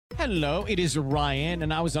Hello, it is Ryan,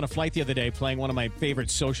 and I was on a flight the other day playing one of my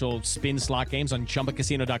favorite social spin slot games on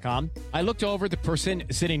ChumbaCasino.com. I looked over at the person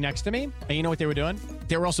sitting next to me, and you know what they were doing?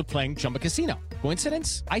 They were also playing Chumba Casino.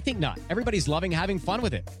 Coincidence? I think not. Everybody's loving having fun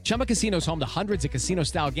with it. Chumba Casino is home to hundreds of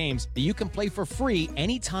casino-style games that you can play for free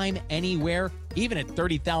anytime, anywhere, even at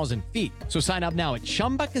 30,000 feet. So sign up now at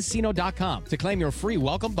ChumbaCasino.com to claim your free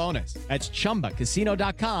welcome bonus. That's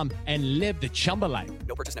ChumbaCasino.com and live the Chumba life.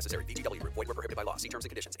 No purchase necessary. VGW. Void where prohibited by law. See terms and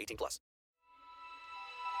conditions. 18+.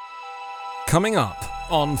 Coming up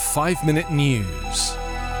on 5 Minute News.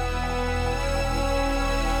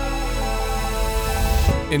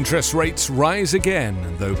 Interest rates rise again,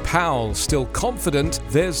 though Powell still confident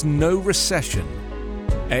there's no recession.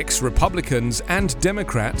 Ex-Republicans and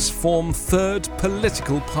Democrats form third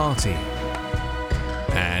political party.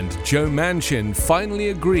 And Joe Manchin finally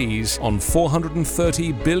agrees on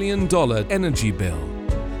 $430 billion energy bill.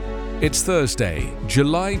 It's Thursday,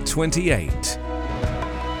 July 28.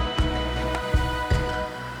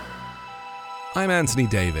 I'm Anthony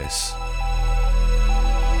Davis.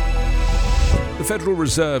 The Federal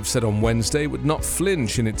Reserve said on Wednesday would not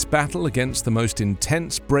flinch in its battle against the most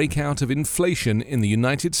intense breakout of inflation in the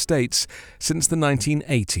United States since the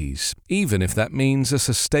 1980s, even if that means a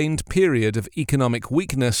sustained period of economic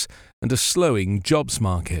weakness and a slowing jobs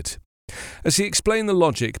market. As he explained the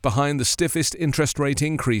logic behind the stiffest interest rate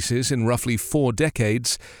increases in roughly 4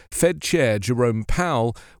 decades, Fed Chair Jerome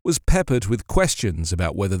Powell was peppered with questions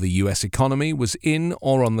about whether the U.S. economy was in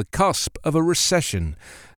or on the cusp of a recession,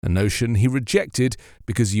 a notion he rejected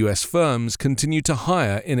because U.S. firms continue to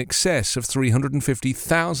hire in excess of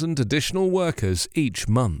 350,000 additional workers each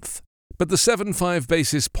month. But the 75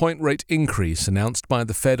 basis point rate increase announced by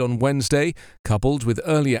the Fed on Wednesday, coupled with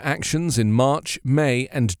earlier actions in March, May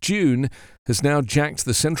and June, has now jacked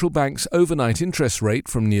the central bank's overnight interest rate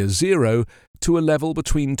from near zero to a level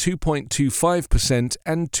between 2.25%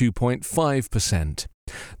 and 2.5%.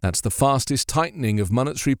 That's the fastest tightening of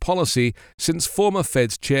monetary policy since former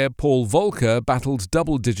Fed Chair Paul Volcker battled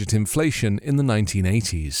double-digit inflation in the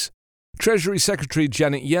 1980s. Treasury Secretary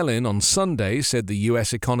Janet Yellen on Sunday said the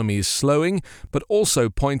U.S. economy is slowing, but also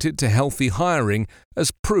pointed to healthy hiring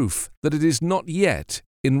as proof that it is not yet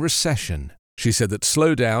in recession. She said that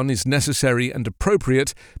slowdown is necessary and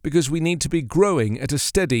appropriate because we need to be growing at a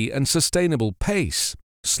steady and sustainable pace.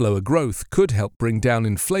 Slower growth could help bring down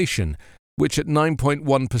inflation, which at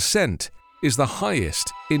 9.1% is the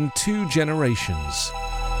highest in 2 generations.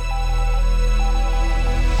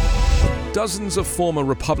 Dozens of former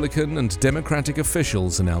Republican and Democratic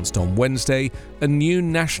officials announced on Wednesday a new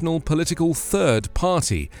national political third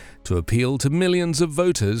party to appeal to millions of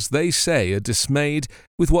voters they say are dismayed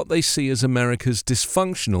with what they see as America's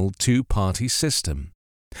dysfunctional two-party system.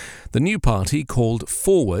 The new party, called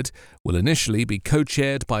Forward, will initially be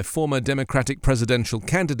co-chaired by former Democratic presidential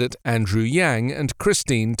candidate Andrew Yang and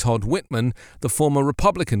Christine Todd Whitman, the former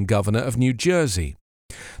Republican governor of New Jersey.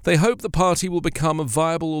 They hope the party will become a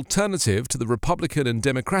viable alternative to the Republican and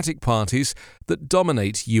Democratic parties that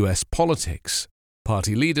dominate U.S. politics.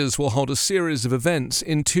 Party leaders will hold a series of events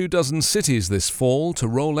in 24 cities this fall to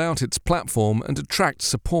roll out its platform and attract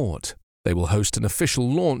support. They will host an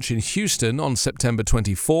official launch in Houston on September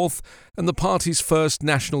 24th and the party's first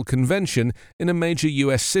national convention in a major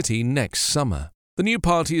U.S. city next summer. The new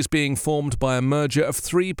party is being formed by a merger of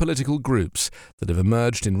 3 political groups that have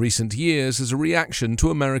emerged in recent years as a reaction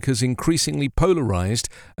to America's increasingly polarized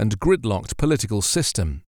and gridlocked political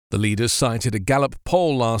system. The leaders cited a Gallup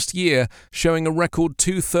poll last year showing a record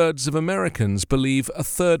 2/3 of Americans believe a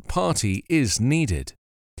third party is needed.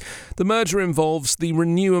 The merger involves the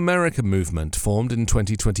Renew America movement, formed in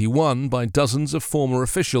 2021 by dozens of former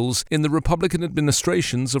officials in the Republican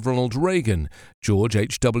administrations of Ronald Reagan, George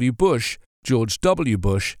H.W. Bush, George W.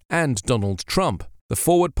 Bush, and Donald Trump. The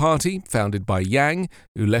Forward Party, founded by Yang,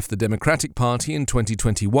 who left the Democratic Party in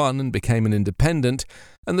 2021 and became an independent,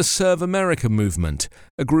 and the Serve America movement,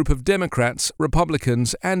 a group of Democrats,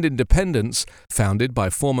 Republicans, and independents founded by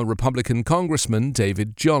former Republican Congressman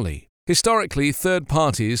David Jolly. Historically, third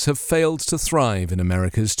parties have failed to thrive in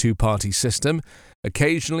America's two-party system.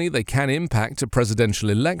 Occasionally, they can impact a presidential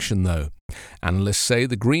election, though. Analysts say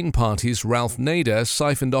the Green Party's Ralph Nader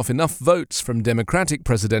siphoned off enough votes from Democratic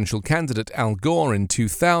presidential candidate Al Gore in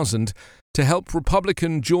 2000 to help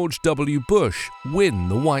Republican George W. Bush win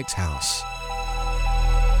the White House.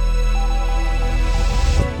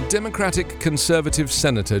 Democratic conservative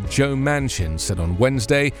Senator Joe Manchin said on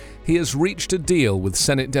Wednesday he has reached a deal with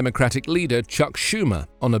Senate Democratic leader Chuck Schumer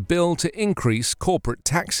on a bill to increase corporate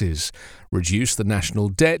taxes, reduce the national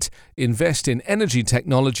debt, invest in energy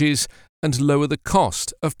technologies, and lower the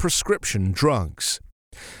cost of prescription drugs.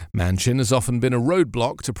 Manchin has often been a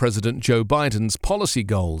roadblock to President Joe Biden's policy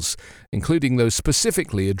goals, including those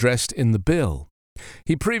specifically addressed in the bill.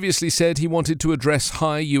 He previously said he wanted to address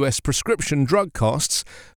high U.S. prescription drug costs,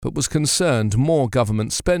 but was concerned more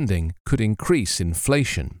government spending could increase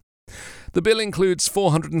inflation. The bill includes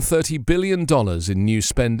 $430 billion in new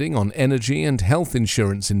spending on energy and health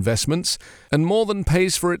insurance investments, and more than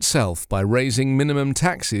pays for itself by raising minimum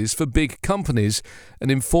taxes for big companies and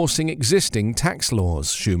enforcing existing tax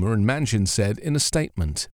laws, Schumer and Manchin said in a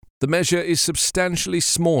statement. The measure is substantially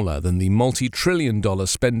smaller than the multi-trillion-dollar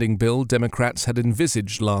spending bill Democrats had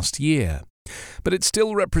envisaged last year. But it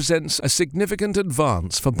still represents a significant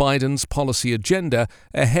advance for Biden's policy agenda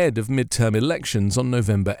ahead of midterm elections on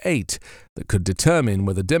November 8 that could determine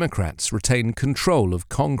whether Democrats retain control of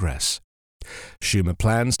Congress. Schumer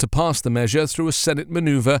plans to pass the measure through a Senate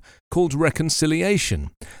maneuver called reconciliation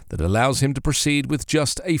that allows him to proceed with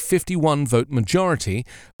just a 51-vote majority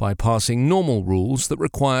by passing normal rules that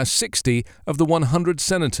require 60 of the 100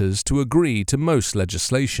 senators to agree to most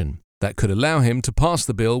legislation. That could allow him to pass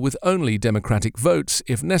the bill with only Democratic votes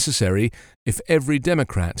if necessary, if every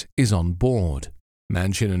Democrat is on board.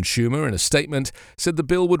 Manchin and Schumer, in a statement, said the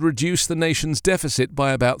bill would reduce the nation's deficit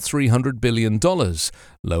by about $300 billion,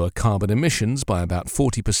 lower carbon emissions by about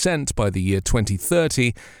 40% by the year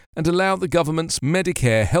 2030, and allow the government's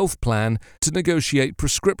Medicare health plan to negotiate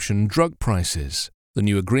prescription drug prices. The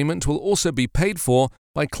new agreement will also be paid for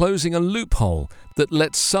by closing a loophole that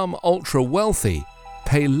lets some ultra-wealthy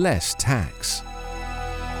pay less tax.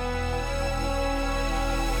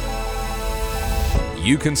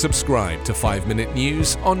 You can subscribe to 5 Minute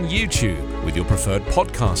News on YouTube with your preferred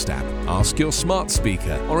podcast app. Ask your smart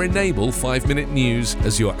speaker or enable 5 Minute News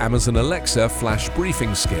as your Amazon Alexa flash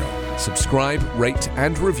briefing skill. Subscribe, rate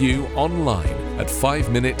and review online at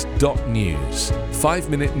 5minute.news. 5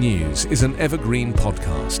 Minute News is an evergreen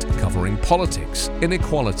podcast covering politics,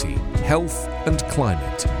 inequality, health and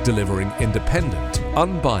climate, delivering independent,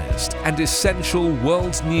 unbiased and essential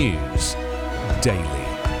world news daily.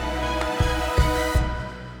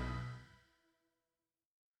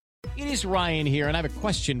 It is Ryan here, and I have a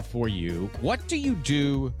question for you. What do you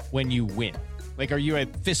do when you win? Like, are you a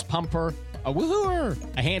fist pumper, a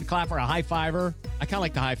woohooer, a hand clapper, a high fiver? I kind of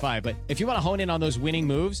like the high five, but if you want to hone in on those winning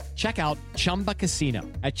moves, check out Chumba Casino.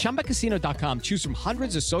 At ChumbaCasino.com, choose from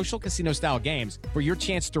hundreds of social casino-style games for your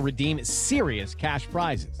chance to redeem serious cash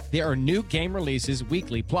prizes. There are new game releases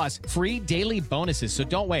weekly, plus free daily bonuses. So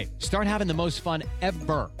don't wait. Start having the most fun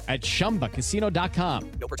ever at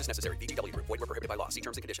ChumbaCasino.com. No purchase necessary. VGW Group. Void where prohibited by law. See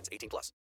terms and conditions. 18+.